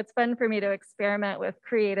today. So it's fun for me to experiment with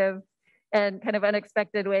creative and kind of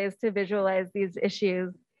unexpected ways to visualize these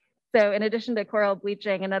issues. So in addition to coral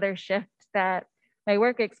bleaching, another shift that my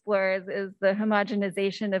work explores is the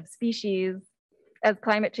homogenization of species as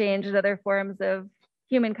climate change and other forms of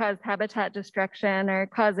human-caused habitat destruction are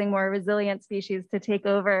causing more resilient species to take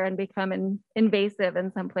over and become invasive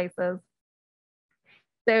in some places.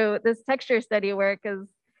 So this texture study work is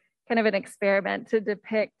kind of an experiment to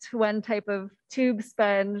depict one type of tube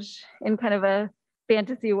sponge in kind of a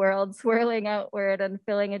fantasy world, swirling outward and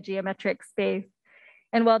filling a geometric space.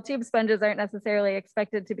 And while tube sponges aren't necessarily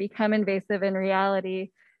expected to become invasive in reality,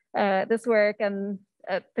 this work and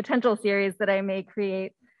a potential series that I may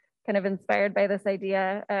create kind of inspired by this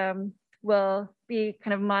idea will be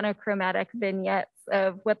kind of monochromatic vignettes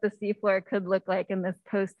of what the seafloor could look like in this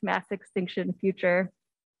post-mass extinction future.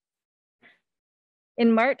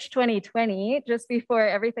 In March 2020, just before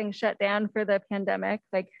everything shut down for the pandemic,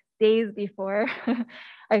 like days before,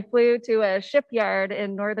 I flew to a shipyard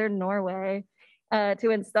in northern Norway to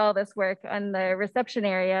install this work on the reception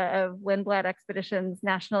area of Lindblad Expedition's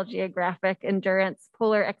National Geographic Endurance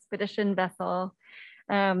Polar Expedition vessel.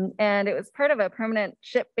 And it was part of a permanent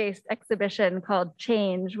ship-based exhibition called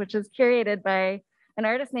Change, which is curated by an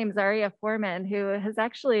artist named Zaria Foreman, who has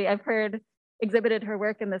actually, I've heard, exhibited her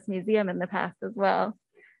work in this museum in the past as well.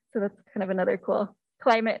 So that's kind of another cool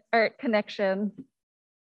climate art connection.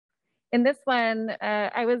 In this one,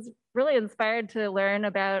 I was really inspired to learn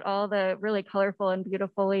about all the really colorful and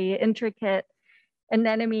beautifully intricate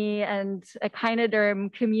anemone and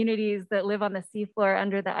echinoderm communities that live on the seafloor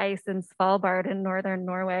under the ice in Svalbard in northern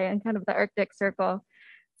Norway and kind of the Arctic Circle.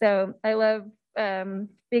 So I love being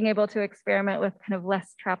able to experiment with kind of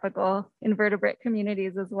less tropical invertebrate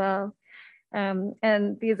communities as well.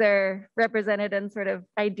 And these are represented in sort of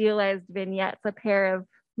idealized vignettes, a pair of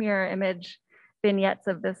mirror image vignettes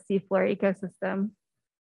of this seafloor ecosystem.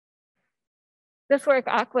 This work,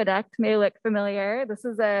 Aqueduct, may look familiar. This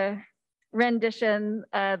is a rendition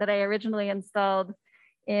that I originally installed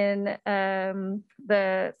in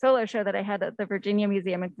the solo show that I had at the Virginia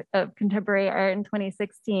Museum of Contemporary Art in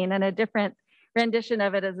 2016, and a different rendition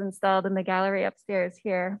of it is installed in the gallery upstairs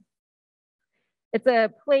here. It's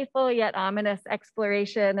a playful yet ominous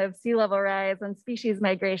exploration of sea level rise and species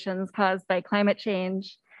migrations caused by climate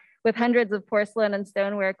change, with hundreds of porcelain and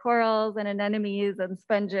stoneware corals and anemones and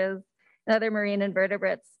sponges and other marine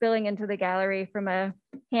invertebrates spilling into the gallery from a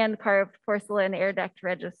hand-carved porcelain air duct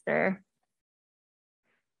register.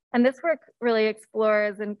 And this work really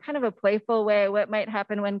explores in kind of a playful way what might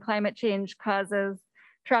happen when climate change causes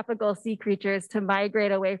tropical sea creatures to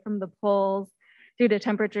migrate away from the poles due to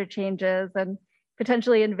temperature changes and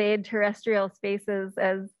potentially invade terrestrial spaces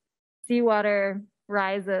as seawater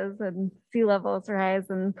rises and sea levels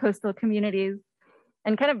rise in coastal communities.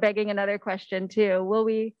 And kind of begging another question too, will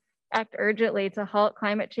we act urgently to halt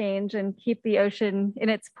climate change and keep the ocean in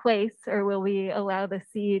its place, or will we allow the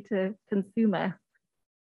sea to consume us?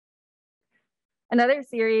 Another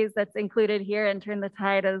series that's included here in Turn the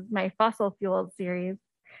Tide is my fossil fuels series.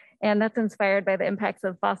 And that's inspired by the impacts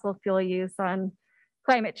of fossil fuel use on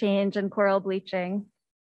climate change and coral bleaching.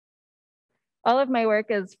 All of my work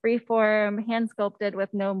is freeform, hand sculpted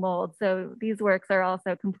with no mold. So these works are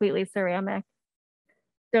also completely ceramic,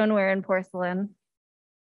 stoneware and porcelain.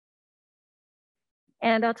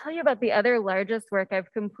 And I'll tell you about the other largest work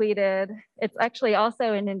I've completed. It's actually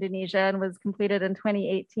also in Indonesia and was completed in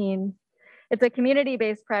 2018. It's a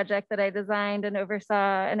community-based project that I designed and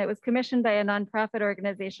oversaw, and it was commissioned by a nonprofit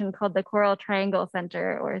organization called the Coral Triangle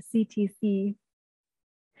Center, or CTC.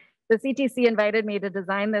 The CTC invited me to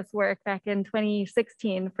design this work back in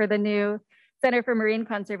 2016 for the new Center for Marine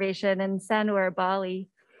Conservation in Sanur, Bali,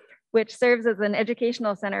 which serves as an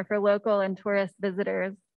educational center for local and tourist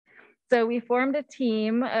visitors. So we formed a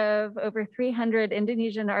team of over 300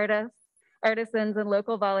 Indonesian artists, artisans and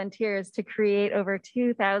local volunteers to create over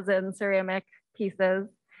 2,000 ceramic pieces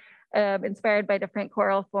inspired by different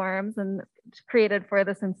coral forms and created for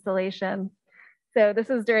this installation. So this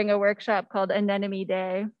is during a workshop called Anemone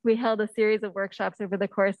Day. We held a series of workshops over the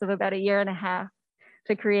course of about 1.5 years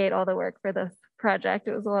to create all the work for this project.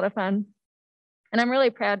 It was a lot of fun. And I'm really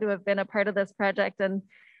proud to have been a part of this project. And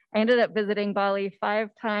I ended up visiting Bali 5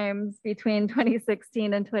 times between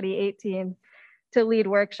 2016 and 2018 to lead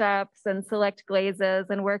workshops and select glazes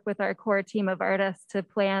and work with our core team of artists to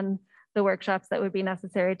plan the workshops that would be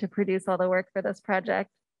necessary to produce all the work for this project.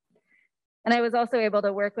 And I was also able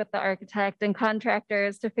to work with the architect and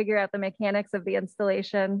contractors to figure out the mechanics of the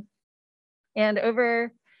installation. And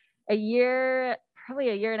over a year, probably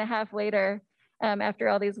 1.5 years later, after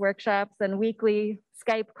all these workshops and weekly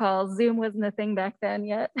Skype calls, Zoom wasn't a thing back then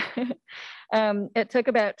yet. It took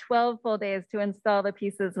about 12 full days to install the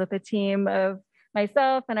pieces with a team of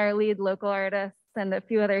myself and our lead local artists and a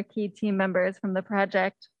few other key team members from the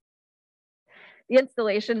project. The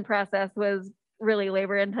installation process was really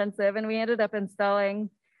labor intensive, and we ended up installing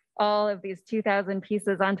all of these 2,000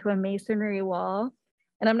 pieces onto a masonry wall.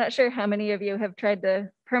 And I'm not sure how many of you have tried to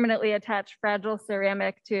permanently attach fragile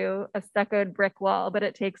ceramic to a stuccoed brick wall, but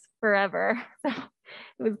it takes forever. So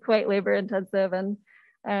it was quite labor intensive and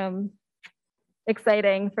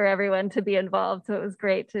exciting for everyone to be involved. So it was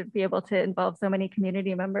great to be able to involve so many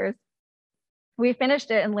community members. We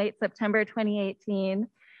finished it in late September 2018,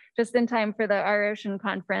 just in time for the Our Ocean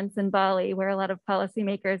Conference in Bali, where a lot of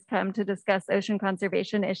policymakers come to discuss ocean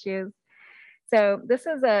conservation issues. So this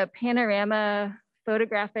is a panorama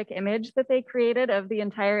photographic image that they created of the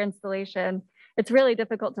entire installation. It's really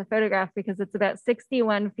difficult to photograph because it's about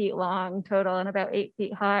 61 feet long total and about 8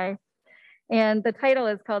 feet high. And the title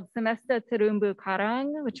is called Semesta Terumbu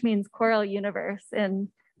Karang, which means coral universe in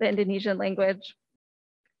the Indonesian language.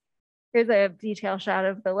 Here's a detail shot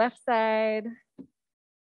of the left side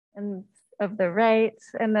and of the right.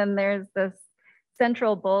 And then there's this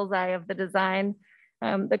central bullseye of the design.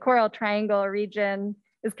 The coral triangle region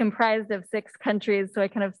is comprised of 6 countries. So I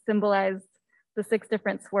kind of symbolized the 6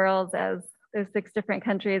 different swirls as those 6 different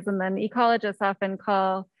countries. And then ecologists often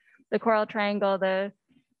call the coral triangle the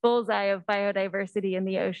bullseye of biodiversity in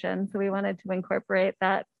the ocean. So we wanted to incorporate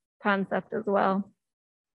that concept as well.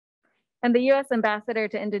 And the US ambassador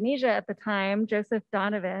to Indonesia at the time, Joseph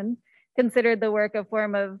Donovan, considered the work a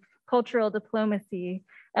form of cultural diplomacy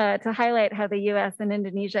to highlight how the US and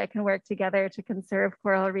Indonesia can work together to conserve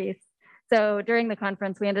coral reefs. So during the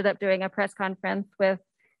conference, we ended up doing a press conference with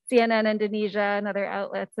CNN Indonesia and other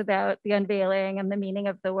outlets about the unveiling and the meaning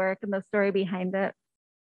of the work and the story behind it.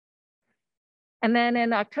 And then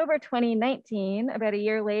in October 2019, about a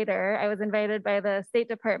year later, I was invited by the State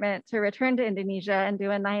Department to return to Indonesia and do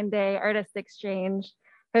a 9-day artist exchange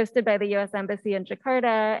hosted by the US Embassy in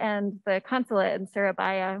Jakarta and the consulate in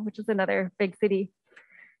Surabaya, which is another big city.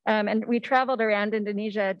 And we traveled around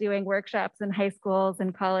Indonesia doing workshops in high schools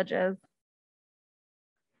and colleges.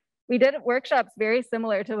 We did workshops very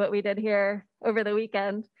similar to what we did here over the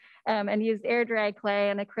weekend and used air dry clay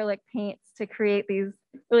and acrylic paints to create these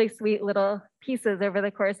really sweet little pieces over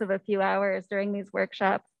the course of a few hours during these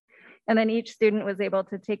workshops. And then each student was able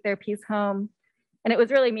to take their piece home. And it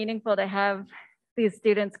was really meaningful to have these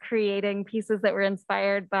students creating pieces that were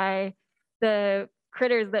inspired by the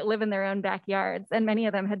critters that live in their own backyards. And many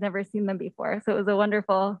of them had never seen them before. So it was a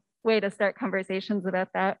wonderful way to start conversations about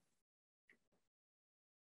that.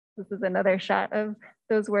 This is another shot of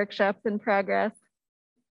those workshops in progress.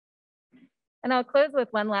 And I'll close with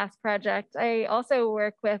one last project. I also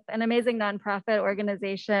work with an amazing nonprofit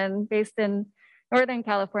organization based in Northern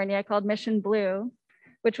California called Mission Blue,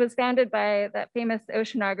 which was founded by that famous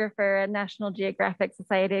oceanographer and National Geographic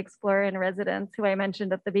Society Explorer in Residence, who I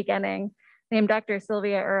mentioned at the beginning, named Dr.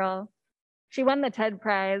 Sylvia Earle. She won the TED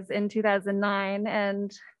Prize in 2009.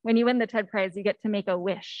 And when you win the TED Prize, you get to make a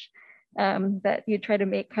wish that you try to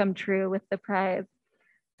make come true with the prize.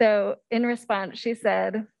 So in response, she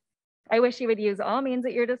said, I wish you would use all means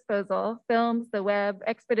at your disposal, films, the web,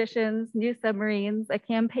 expeditions, new submarines, a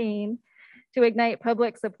campaign to ignite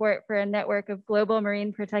public support for a network of global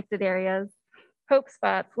marine protected areas, hope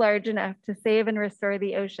spots large enough to save and restore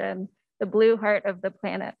the ocean, the blue heart of the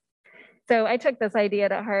planet. So I took this idea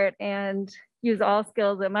to heart and use all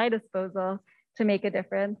skills at my disposal to make a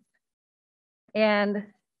difference. And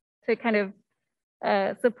to kind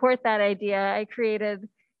of support that idea, I created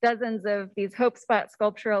dozens of these Hope Spot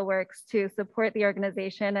sculptural works to support the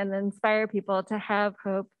organization and inspire people to have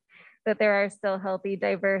hope that there are still healthy,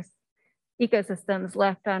 diverse ecosystems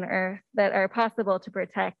left on Earth that are possible to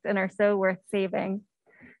protect and are so worth saving.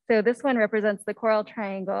 So this one represents the coral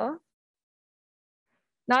triangle.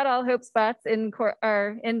 not all hope spots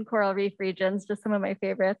are in coral reef regions, just some of my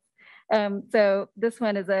favorites. So this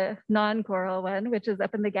one is a non-coral one, which is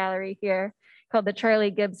up in the gallery here, called the Charlie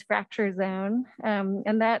Gibbs Fracture Zone.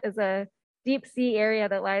 And that is a deep sea area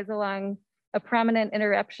that lies along a prominent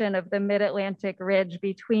interruption of the mid-Atlantic ridge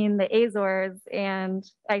between the Azores and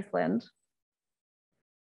Iceland.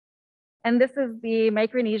 And this is the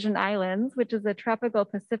Micronesian Islands, which is a tropical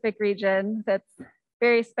Pacific region that's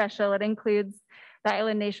very special. It includes the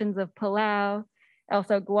island nations of Palau,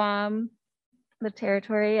 also Guam, the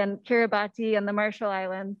territory, and Kiribati and the Marshall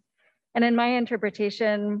Islands. And in my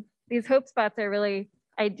interpretation, these hope spots are really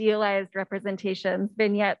idealized representations,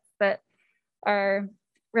 vignettes that are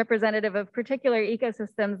representative of particular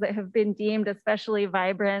ecosystems that have been deemed especially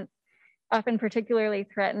vibrant, often particularly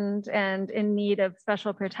threatened and in need of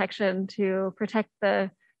special protection to protect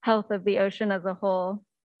the health of the ocean as a whole.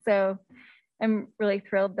 So I'm really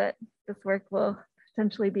thrilled that this work will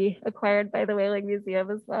potentially be acquired by the Whaling Museum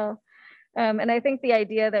as well. And I think the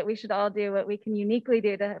idea that we should all do what we can uniquely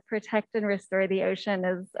do to protect and restore the ocean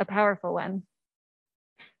is a powerful one.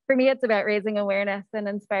 For me, it's about raising awareness and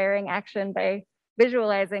inspiring action by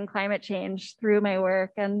visualizing climate change through my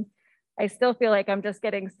work. And I still feel like I'm just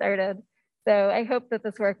getting started. So I hope that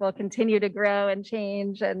this work will continue to grow and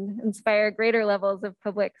change and inspire greater levels of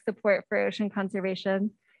public support for ocean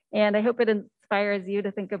conservation. And I hope it inspires you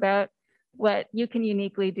to think about what you can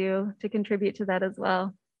uniquely do to contribute to that as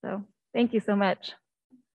well. So thank you so much.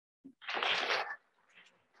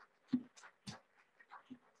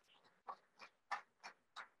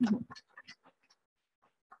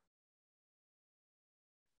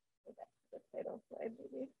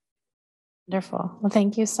 Wonderful. Well,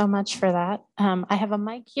 thank you so much for that. I have a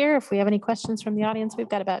mic here. If we have any questions from the audience, we've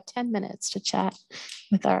got about 10 minutes to chat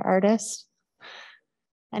with our artist.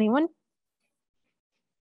 Anyone?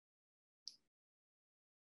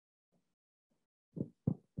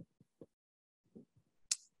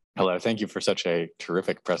 Hello, thank you for such a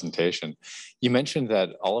terrific presentation. You mentioned that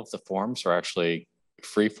all of the forms are actually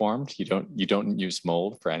free-formed. You don't use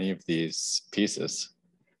mold for any of these pieces.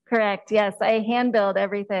 Correct, yes, I hand build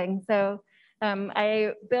everything. So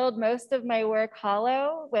I build most of my work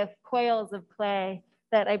hollow with coils of clay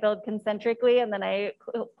that I build concentrically, and then I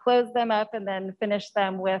close them up and then finish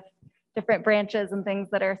them with different branches and things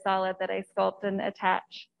that are solid that I sculpt and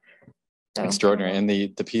attach. So, extraordinary. And the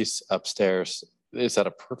piece upstairs, is that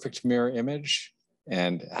a perfect mirror image?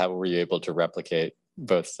 And how were you able to replicate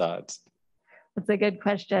both sides? That's a good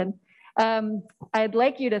question. I'd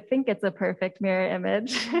like you to think it's a perfect mirror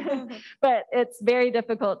image, but it's very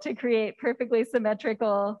difficult to create perfectly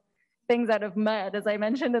symmetrical things out of mud, as I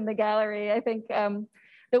mentioned in the gallery. I think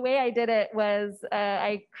the way I did it was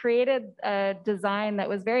I created a design that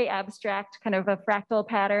was very abstract, kind of a fractal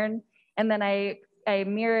pattern, and then I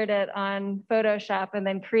mirrored it on Photoshop and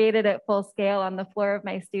then created it full scale on the floor of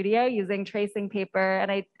my studio using tracing paper,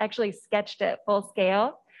 and I actually sketched it full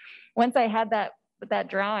scale. Once I had that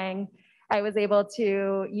drawing, I was able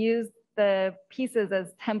to use the pieces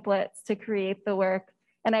as templates to create the work,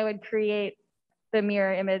 and I would create the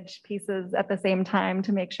mirror image pieces at the same time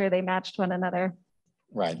to make sure they matched one another.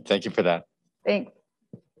 Right, thank you for that. Thanks.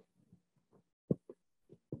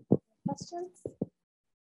 Questions?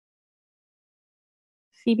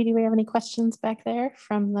 Phoebe, do we have any questions back there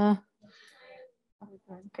from the,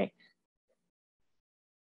 great.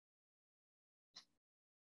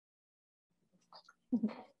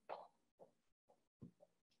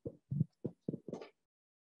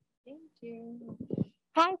 Thank you.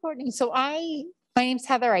 Hi, Courtney. So my name's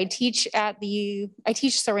Heather. I teach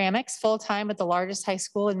ceramics full time at the largest high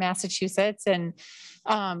school in Massachusetts. And,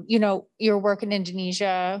 you know, your work in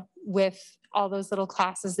Indonesia with all those little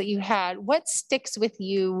classes that you had, what sticks with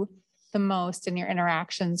you the most in your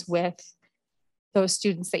interactions with those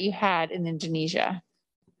students that you had in Indonesia?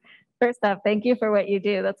 First off, thank you for what you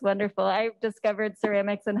do. That's wonderful. I discovered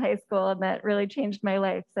ceramics in high school and that really changed my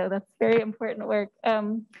life. So that's very important work.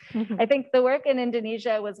 I think the work in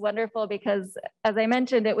Indonesia was wonderful because, as I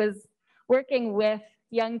mentioned, it was working with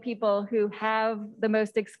young people who have the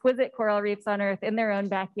most exquisite coral reefs on Earth in their own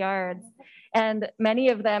backyards. And many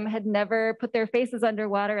of them had never put their faces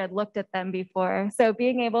underwater and looked at them before. So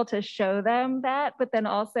being able to show them that, but then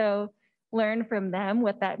also learn from them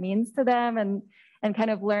what that means to them and kind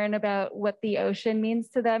of learn about what the ocean means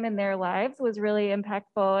to them in their lives was really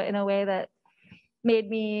impactful in a way that made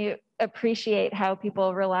me appreciate how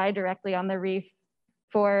people rely directly on the reef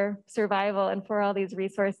for survival and for all these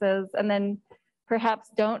resources, and then perhaps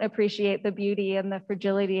don't appreciate the beauty and the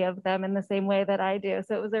fragility of them in the same way that I do.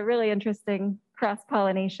 So it was a really interesting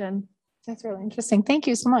cross-pollination. That's really interesting. Thank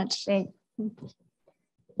you so much. Thanks.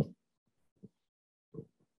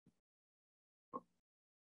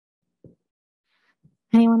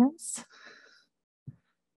 Anyone else?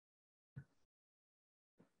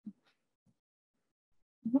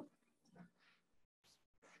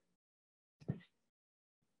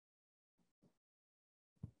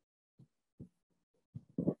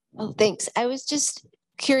 Oh, thanks. I was just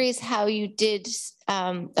curious how you did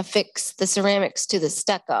affix the ceramics to the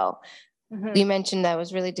stucco. Mhm. You mentioned that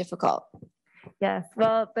was really difficult. Yes,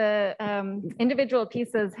 well, the individual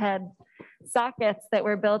pieces had sockets that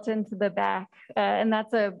were built into the back, and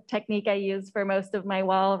that's a technique I use for most of my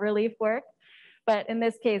wall relief work. But in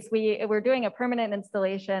this case, we're doing a permanent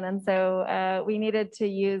installation, and so we needed to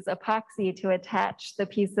use epoxy to attach the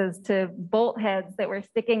pieces to bolt heads that were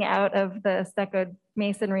sticking out of the stucco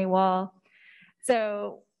masonry wall.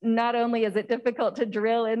 So not only is it difficult to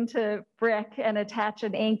drill into brick and attach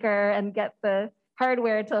an anchor and get the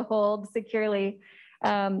hardware to hold securely,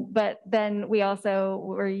 but then we also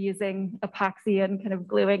were using epoxy and kind of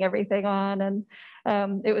gluing everything on,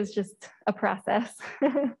 and it was just a process.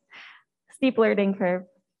 Steep learning curve.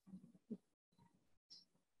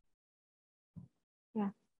 Yeah.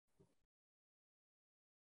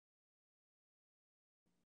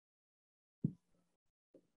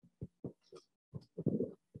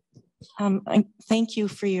 Thank you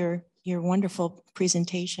for your wonderful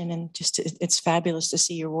presentation, and just it's fabulous to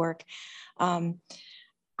see your work.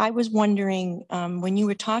 I was wondering, when you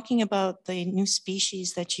were talking about the new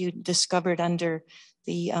species that you discovered under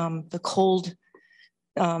the cold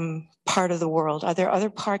part of the world, are there other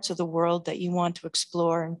parts of the world that you want to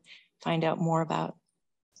explore and find out more about?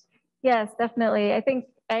 Yes, definitely. I think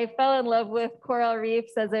I fell in love with coral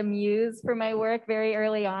reefs as a muse for my work very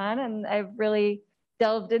early on, and I've really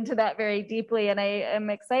delved into that very deeply, and I am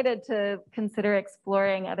excited to consider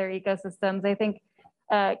exploring other ecosystems. I think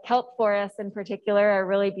kelp forests in particular are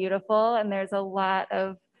really beautiful, and there's a lot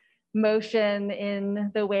of motion in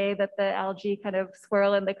the way that the algae kind of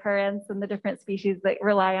swirl in the currents and the different species that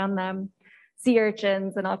rely on them, sea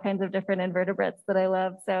urchins and all kinds of different invertebrates that I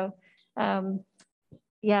love. So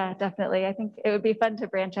yeah, definitely. I think it would be fun to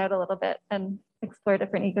branch out a little bit and explore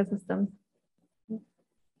different ecosystems.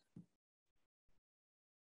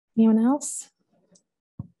 Anyone else?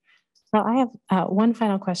 Well, I have one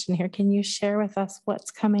final question here. Can you share with us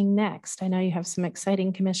what's coming next? I know you have some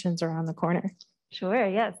exciting commissions around the corner. Sure,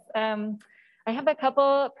 yes. I have a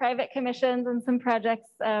couple private commissions and some projects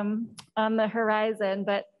on the horizon,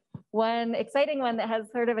 but one exciting one that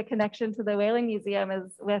has sort of a connection to the Whaling Museum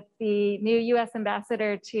is with the new US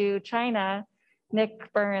ambassador to China,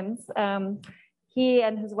 Nick Burns. He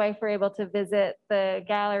and his wife were able to visit the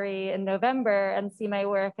gallery in November and see my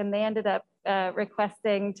work, and they ended up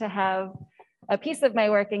requesting to have a piece of my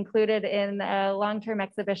work included in a long-term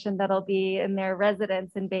exhibition that'll be in their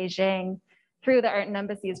residence in Beijing through the Art and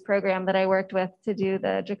Embassies program that I worked with to do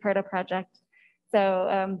the Jakarta project.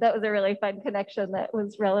 So that was a really fun connection that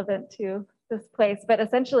was relevant to this place. But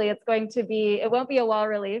essentially it's going to be, it won't be a wall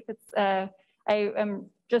relief. It's I am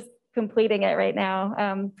just completing it right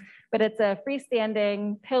now. But it's a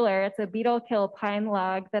freestanding pillar. It's a beetle kill pine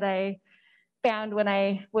log that I found when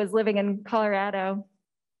I was living in Colorado.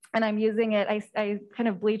 And I'm using it, I kind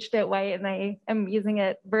of bleached it white, and I am using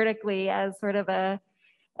it vertically as sort of a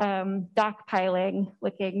dock piling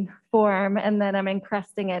looking form. And then I'm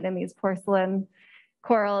encrusting it in these porcelain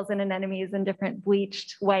corals and anemones and different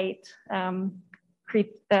bleached white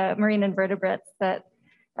marine invertebrates that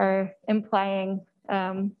are implying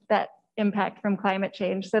that impact from climate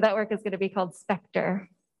change. So that work is going to be called Spectre.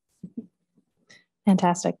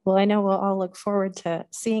 Fantastic. Well, I know we'll all look forward to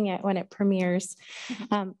seeing it when it premieres.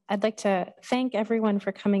 I'd like to thank everyone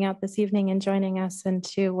for coming out this evening and joining us, and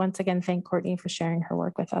to once again thank Courtney for sharing her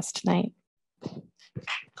work with us tonight.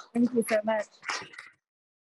 Thank you so much.